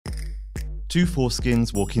Two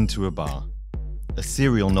Foreskins Walk Into a Bar, a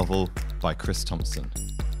serial novel by Chris Thompson.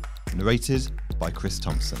 Narrated by Chris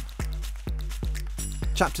Thompson.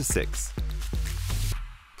 Chapter 6.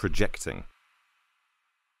 Projecting.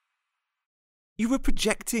 "You were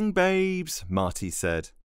projecting, babes," Marty said.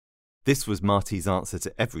 This was Marty's answer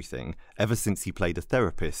to everything ever since he played a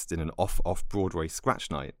therapist in an off-Broadway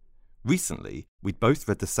scratch night. Recently, we'd both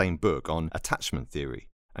read the same book on attachment theory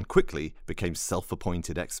and quickly became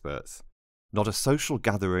self-appointed experts. Not a social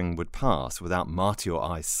gathering would pass without Marty or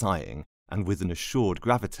I sighing and with an assured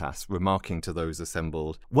gravitas remarking to those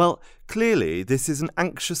assembled, "Well, clearly this is an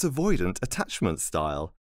anxious avoidant attachment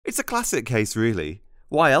style. It's a classic case, really.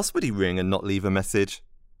 Why else would he ring and not leave a message?"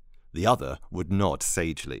 The other would nod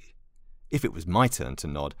sagely. If it was my turn to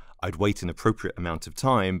nod, I'd wait an appropriate amount of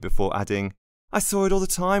time before adding, "I saw it all the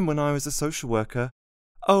time when I was a social worker.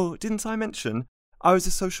 Oh, didn't I mention? I was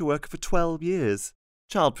a social worker for 12 years.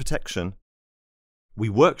 Child protection." We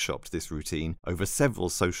workshopped this routine over several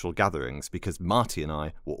social gatherings because Marty and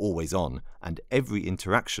I were always on, and every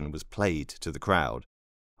interaction was played to the crowd.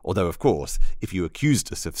 Although, of course, if you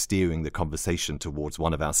accused us of steering the conversation towards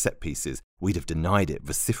one of our set pieces, we'd have denied it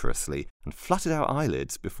vociferously and fluttered our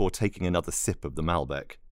eyelids before taking another sip of the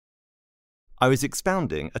Malbec. I was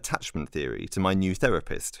expounding attachment theory to my new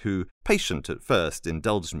therapist, who, patient at first,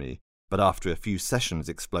 indulged me, but after a few sessions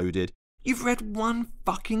exploded, "You've read one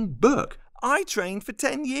fucking book! I trained for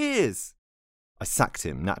 10 years! I sacked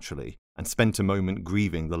him, naturally, and spent a moment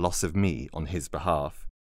grieving the loss of me on his behalf.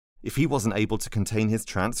 If he wasn't able to contain his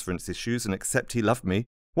transference issues and accept he loved me,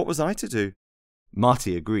 what was I to do?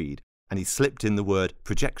 Marty agreed, and he slipped in the word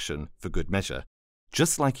projection for good measure,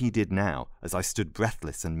 just like he did now as I stood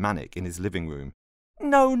breathless and manic in his living room.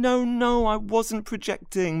 No, I wasn't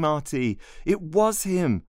projecting, Marty. It was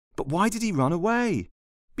him. But why did he run away?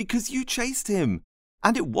 Because you chased him.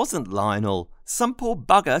 And it wasn't Lionel. Some poor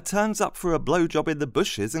bugger turns up for a blowjob in the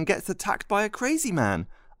bushes and gets attacked by a crazy man.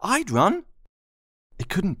 I'd run. It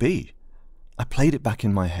couldn't be. I played it back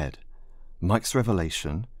in my head. Mike's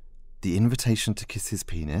revelation, the invitation to kiss his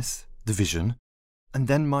penis, the vision, and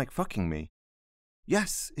then Mike fucking me.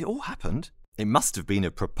 Yes, it all happened. It must have been a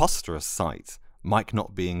preposterous sight, Mike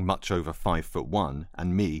not being much over 5'1"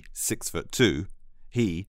 and me 6'2",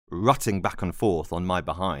 he rutting back and forth on my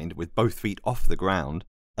behind with both feet off the ground,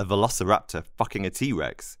 a velociraptor fucking a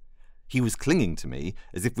T-Rex. He was clinging to me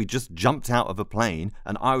as if we just jumped out of a plane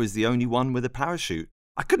and I was the only one with a parachute.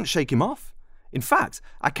 I couldn't shake him off. In fact,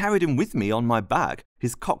 I carried him with me on my back,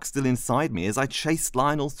 his cock still inside me as I chased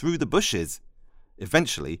Lionel through the bushes.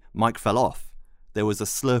 Eventually, Mike fell off. There was a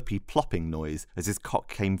slurpy plopping noise as his cock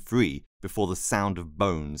came free before the sound of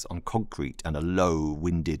bones on concrete and a low,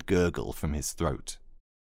 winded gurgle from his throat.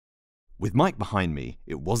 With Mike behind me,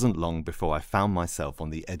 it wasn't long before I found myself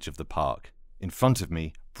on the edge of the park. In front of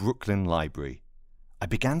me, Brooklyn Library. I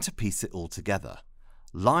began to piece it all together.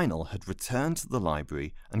 Lionel had returned to the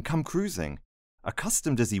library and come cruising.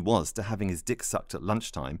 Accustomed as he was to having his dick sucked at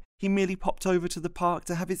lunchtime, he merely popped over to the park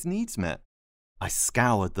to have his needs met. I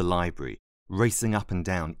scoured the library, racing up and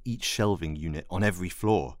down each shelving unit on every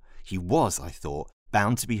floor. He was, I thought,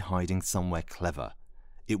 bound to be hiding somewhere clever.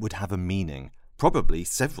 It would have a meaning. Probably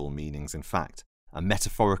several meanings, in fact. A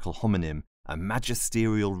metaphorical homonym, a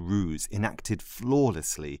magisterial ruse enacted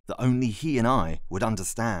flawlessly that only he and I would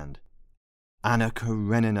understand. Anna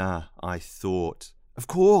Karenina, I thought. Of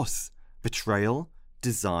course. Betrayal,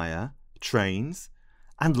 desire, trains.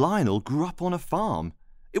 And Lionel grew up on a farm.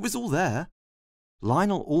 It was all there.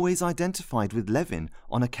 Lionel always identified with Levin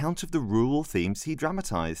on account of the rural themes he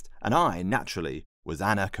dramatized, and I, naturally, was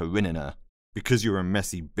Anna Karenina. "Because you're a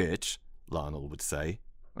messy bitch," Lionel would say,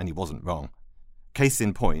 and he wasn't wrong. Case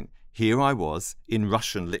in point, here I was, in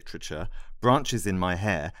Russian literature, branches in my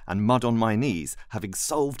hair and mud on my knees, having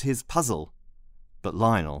solved his puzzle. But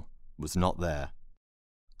Lionel was not there.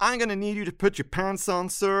 "I'm going to need you to put your pants on,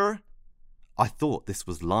 sir." I thought this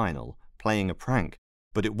was Lionel playing a prank,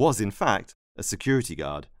 but it was, in fact, a security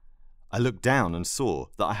guard. I looked down and saw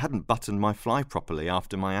that I hadn't buttoned my fly properly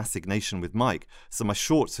after my assignation with Mike, so my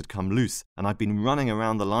shorts had come loose and I'd been running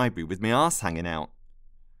around the library with my arse hanging out.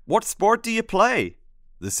 "What sport do you play?"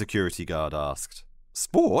 the security guard asked.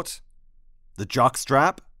 "Sport? The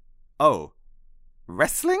jockstrap?" "Oh,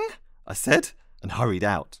 wrestling?" I said, and hurried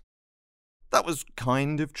out. That was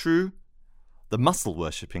kind of true. The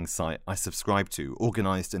muscle-worshipping site I subscribed to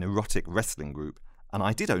organised an erotic wrestling group, and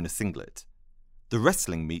I did own a singlet. The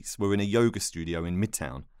wrestling meets were in a yoga studio in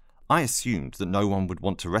Midtown. I assumed that no one would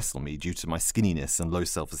want to wrestle me due to my skinniness and low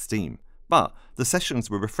self-esteem, but the sessions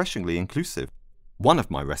were refreshingly inclusive. One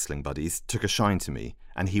of my wrestling buddies took a shine to me,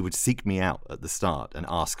 and he would seek me out at the start and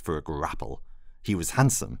ask for a grapple. He was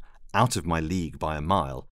handsome, out of my league by a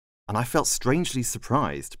mile, and I felt strangely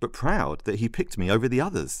surprised but proud that he picked me over the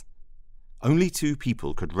others. Only 2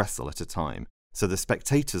 people could wrestle at a time, so the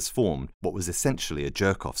spectators formed what was essentially a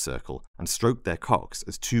jerk-off circle and stroked their cocks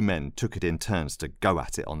as 2 men took it in turns to go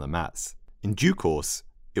at it on the mats. In due course,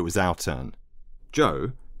 it was our turn.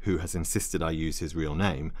 Joe, who has insisted I use his real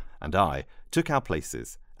name, and I took our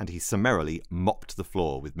places, and he summarily mopped the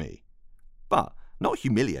floor with me. But not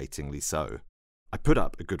humiliatingly so. I put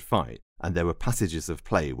up a good fight, and there were passages of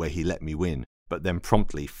play where he let me win, but then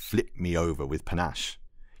promptly flipped me over with panache.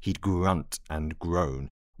 He'd grunt and groan,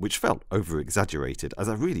 which felt over-exaggerated as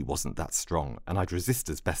I really wasn't that strong, and I'd resist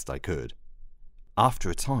as best I could. After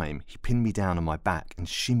a time, he pinned me down on my back and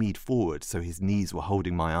shimmied forward so his knees were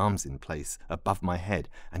holding my arms in place above my head,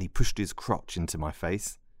 and he pushed his crotch into my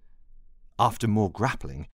face. After more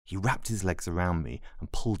grappling, he wrapped his legs around me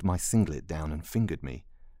and pulled my singlet down and fingered me.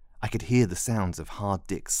 I could hear the sounds of hard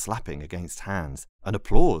dicks slapping against hands, and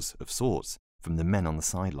applause, of sorts, from the men on the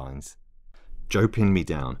sidelines. Joe pinned me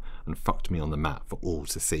down and fucked me on the mat for all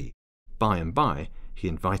to see. By and by, he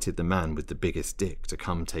invited the man with the biggest dick to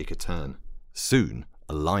come take a turn. Soon,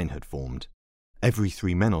 a line had formed. Every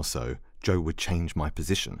 3 men or so, Joe would change my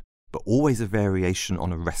position, but always a variation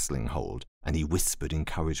on a wrestling hold, and he whispered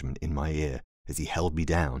encouragement in my ear as he held me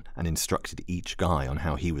down and instructed each guy on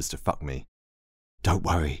how he was to fuck me. "Don't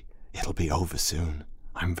worry, it'll be over soon.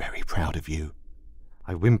 I'm very proud of you."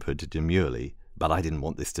 I whimpered demurely, but I didn't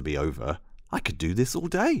want this to be over. I could do this all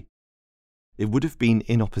day. It would have been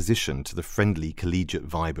in opposition to the friendly collegiate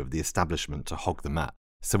vibe of the establishment to hog the mat,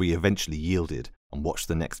 so we eventually yielded and watched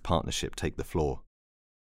the next partnership take the floor.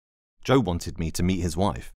 Joe wanted me to meet his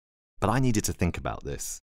wife, but I needed to think about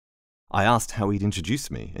this. I asked how he'd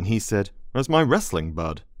introduce me, and he said, "As my wrestling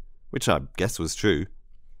bud," which I guess was true.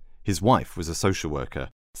 His wife was a social worker,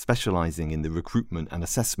 specialising in the recruitment and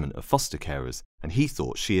assessment of foster carers, and he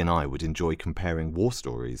thought she and I would enjoy comparing war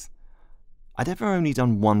stories. I'd ever only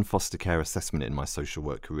done 1 foster care assessment in my social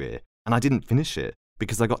work career, and I didn't finish it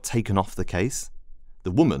because I got taken off the case.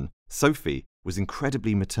 The woman, Sophie, was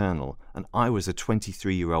incredibly maternal, and I was a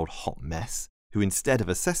 23-year-old hot mess who, instead of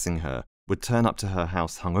assessing her, would turn up to her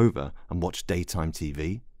house hungover and watch daytime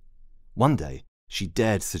TV. One day, she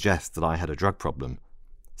dared suggest that I had a drug problem.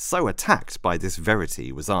 So attacked by this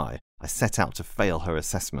verity was I set out to fail her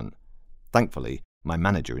assessment. Thankfully, my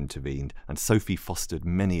manager intervened, and Sophie fostered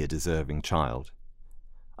many a deserving child.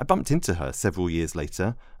 I bumped into her several years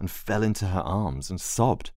later and fell into her arms and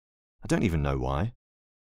sobbed. I don't even know why.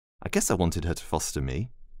 I guess I wanted her to foster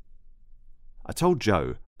me. I told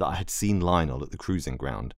Joe that I had seen Lionel at the cruising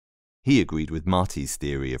ground. He agreed with Marty's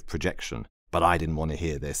theory of projection, but I didn't want to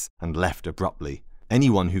hear this and left abruptly.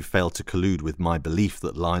 Anyone who failed to collude with my belief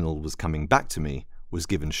that Lionel was coming back to me was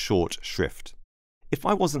given short shrift. If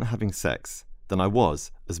I wasn't having sex, then I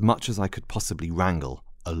was, as much as I could possibly wrangle,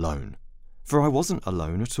 alone. For I wasn't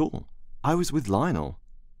alone at all. I was with Lionel.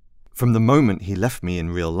 From the moment he left me in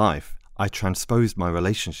real life, I transposed my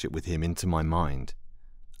relationship with him into my mind.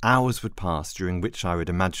 Hours would pass during which I would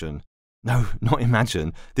imagine,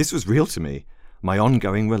 this was real to me, my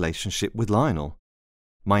ongoing relationship with Lionel.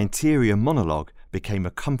 My interior monologue became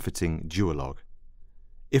a comforting duologue.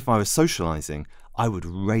 If I was socialising, I would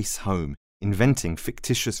race home, inventing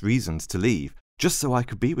fictitious reasons to leave, just so I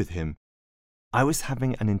could be with him. I was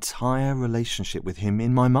having an entire relationship with him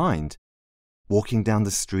in my mind. Walking down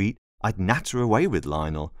the street, I'd natter away with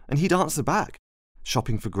Lionel, and he'd answer back.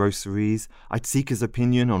 Shopping for groceries, I'd seek his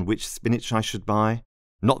opinion on which spinach I should buy.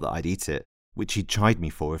 Not that I'd eat it, which he'd chide me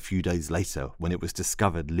for a few days later when it was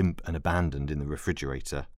discovered limp and abandoned in the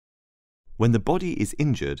refrigerator. When the body is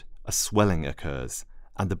injured, a swelling occurs,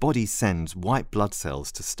 and the body sends white blood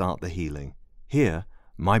cells to start the healing. Here,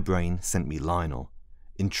 my brain sent me Lionel.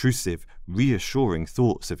 Intrusive, reassuring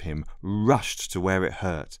thoughts of him rushed to where it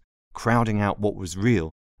hurt, crowding out what was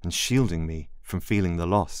real and shielding me from feeling the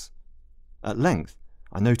loss. At length,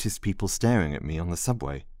 I noticed people staring at me on the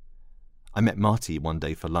subway. I met Marty one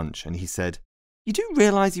day for lunch, and he said, "You do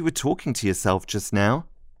realise you were talking to yourself just now?"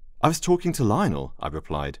 "I was talking to Lionel," I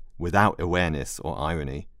replied, without awareness or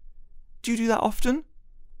irony. "Do you do that often?"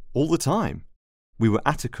 "All the time." We were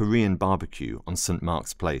at a Korean barbecue on St.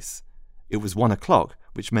 Mark's Place. It was 1 o'clock,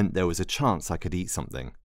 which meant there was a chance I could eat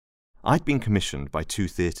something. I'd been commissioned by 2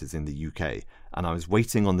 theatres in the UK, and I was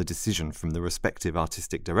waiting on the decision from the respective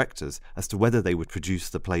artistic directors as to whether they would produce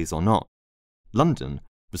the plays or not. London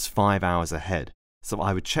was 5 hours ahead, so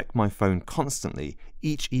I would check my phone constantly,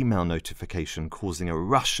 each email notification causing a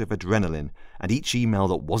rush of adrenaline, and each email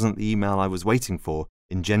that wasn't the email I was waiting for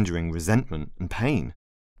engendering resentment and pain.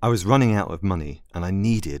 I was running out of money, and I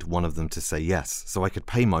needed one of them to say yes so I could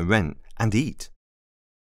pay my rent and eat.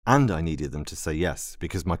 And I needed them to say yes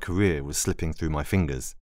because my career was slipping through my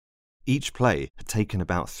fingers. Each play had taken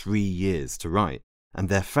about 3 years to write, and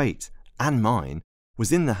their fate, and mine,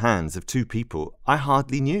 was in the hands of 2 people I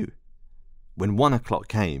hardly knew. When 1 o'clock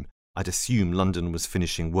came, I'd assume London was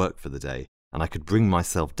finishing work for the day, and I could bring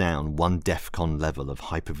myself down 1 DEFCON level of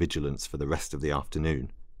hypervigilance for the rest of the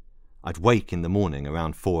afternoon. I'd wake in the morning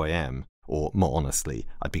around 4 a.m, or more honestly,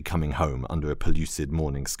 I'd be coming home under a pellucid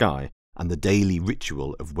morning sky, and the daily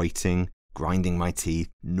ritual of waiting, grinding my teeth,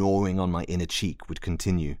 gnawing on my inner cheek would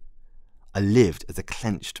continue. I lived as a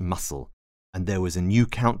clenched muscle, and there was a new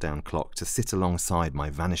countdown clock to sit alongside my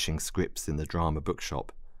vanishing scripts in the drama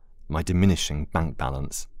bookshop, my diminishing bank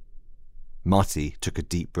balance. Marty took a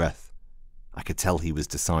deep breath. I could tell he was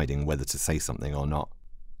deciding whether to say something or not.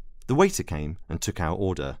 The waiter came and took our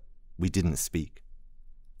order. We didn't speak.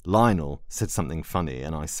 Lionel said something funny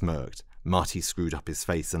and I smirked. Marty screwed up his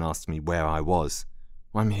face and asked me where I was.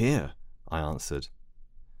 "I'm here," I answered.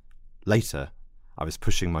 Later, I was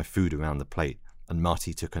pushing my food around the plate and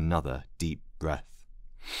Marty took another deep breath.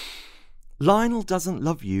 "Lionel doesn't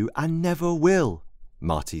love you and never will,"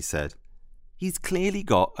 Marty said. "He's clearly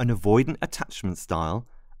got an avoidant attachment style,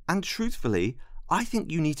 and truthfully, I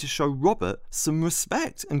think you need to show Robert some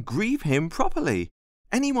respect and grieve him properly.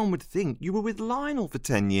 Anyone would think you were with Lionel for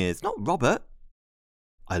 10 years, not Robert."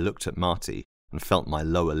 I looked at Marty and felt my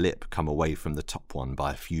lower lip come away from the top one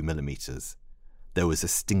by a few millimeters. There was a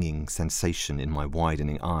stinging sensation in my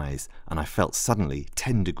widening eyes, and I felt suddenly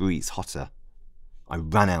 10 degrees hotter. I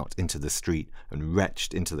ran out into the street and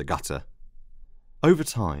retched into the gutter. Over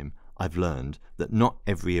time, I've learned that not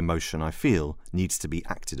every emotion I feel needs to be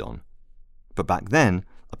acted on. But back then,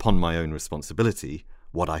 upon my own responsibility,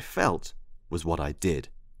 what I felt was what I did.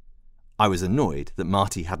 I was annoyed that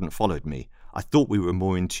Marty hadn't followed me. I thought we were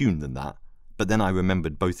more in tune than that, but then I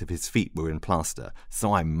remembered both of his feet were in plaster,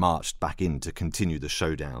 so I marched back in to continue the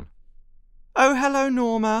showdown. "Oh, hello,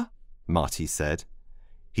 Norma," Marty said.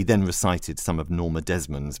 He then recited some of Norma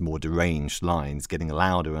Desmond's more deranged lines, getting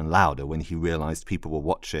louder and louder when he realised people were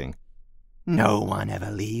watching. "No one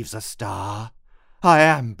ever leaves a star. I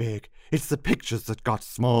am big. It's the pictures that got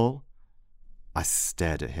small." I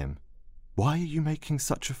stared at him. "Why are you making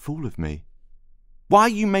such a fool of me?" "Why are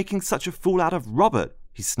you making such a fool out of Robert?"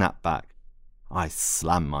 he snapped back. I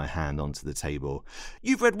slammed my hand onto the table.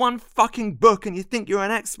 "You've read 1 fucking book and you think you're an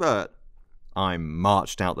expert." I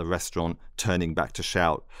marched out the restaurant, turning back to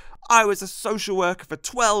shout, "I was a social worker for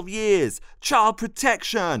 12 years! Child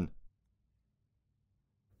protection!"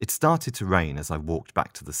 It started to rain as I walked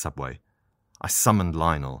back to the subway. I summoned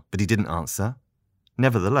Lionel, but he didn't answer.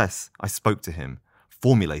 Nevertheless, I spoke to him,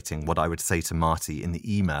 formulating what I would say to Marty in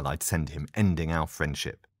the email I'd send him ending our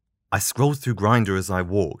friendship. I scrolled through Grindr as I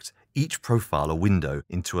walked, each profile a window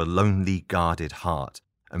into a lonely, guarded heart,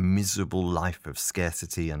 a miserable life of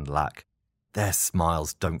scarcity and lack. Their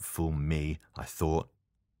smiles don't fool me, I thought.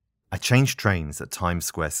 I changed trains at Times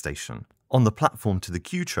Square station. On the platform to the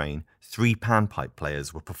Q train, 3 panpipe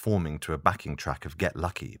players were performing to a backing track of Get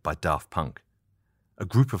Lucky by Daft Punk. A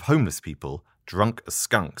group of homeless people, drunk as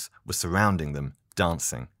skunks, were surrounding them,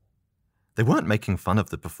 dancing. They weren't making fun of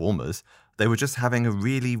the performers, they were just having a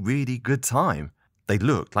really, really good time. They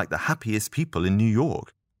looked like the happiest people in New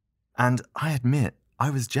York. And I admit, I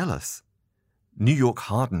was jealous. New York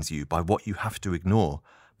hardens you by what you have to ignore,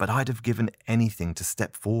 but I'd have given anything to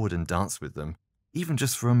step forward and dance with them, even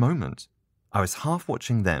just for a moment. I was half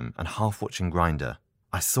watching them and half watching Grindr.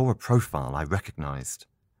 I saw a profile I recognized.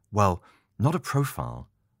 Well, not a profile,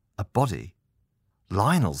 a body.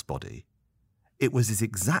 Lionel's body. It was his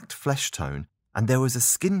exact flesh tone, and there was a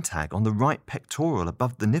skin tag on the right pectoral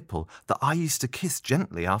above the nipple that I used to kiss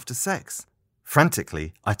gently after sex.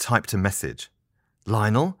 Frantically, I typed a message.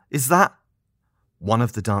 "Lionel, is that—" One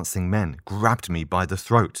of the dancing men grabbed me by the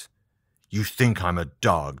throat. "You think I'm a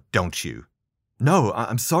dog, don't you?" "No,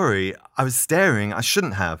 I'm sorry. I was staring. I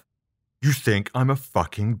shouldn't have." "You think I'm a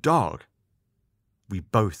fucking dog?" We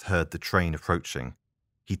both heard the train approaching.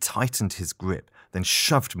 He tightened his grip, then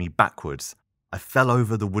shoved me backwards. I fell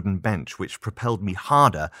over the wooden bench, which propelled me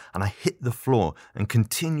harder, and I hit the floor and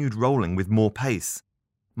continued rolling with more pace.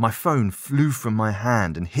 My phone flew from my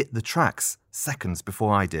hand and hit the tracks seconds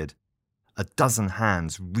before I did. A dozen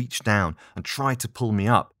hands reached down and tried to pull me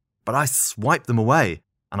up, but I swiped them away,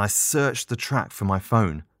 and I searched the track for my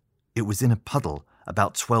phone. It was in a puddle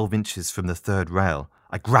about 12 inches from the third rail.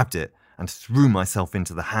 I grabbed it and threw myself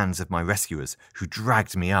into the hands of my rescuers, who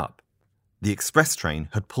dragged me up. The express train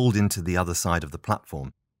had pulled into the other side of the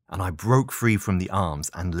platform, and I broke free from the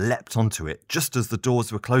arms and leapt onto it just as the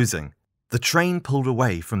doors were closing. The train pulled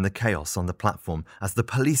away from the chaos on the platform as the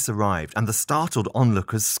police arrived, and the startled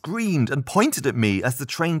onlookers screamed and pointed at me as the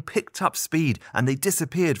train picked up speed and they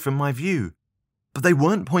disappeared from my view. But they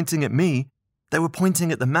weren't pointing at me. They were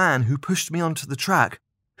pointing at the man who pushed me onto the track,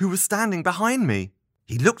 who was standing behind me.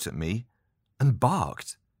 He looked at me and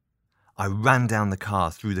barked. I ran down the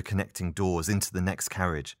car through the connecting doors into the next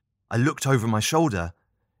carriage. I looked over my shoulder.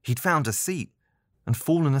 He'd found a seat and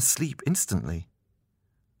fallen asleep instantly.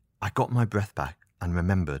 I got my breath back and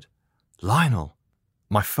remembered. Lionel!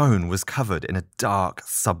 My phone was covered in a dark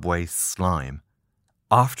subway slime.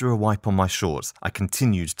 After a wipe on my shorts, I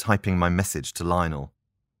continued typing my message to Lionel.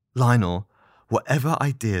 Lionel, whatever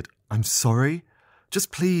I did, I'm sorry.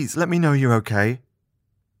 Just please let me know you're okay.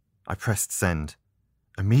 I pressed send.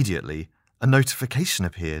 Immediately, a notification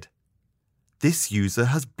appeared. This user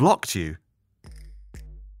has blocked you.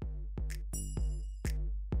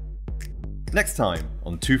 Next time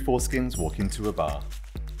on Two Foreskins Walk Into a Bar.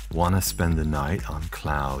 Wanna spend the night on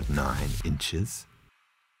cloud 9 inches?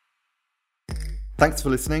 Thanks for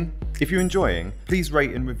listening. If you're enjoying, please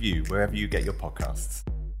rate and review wherever you get your podcasts.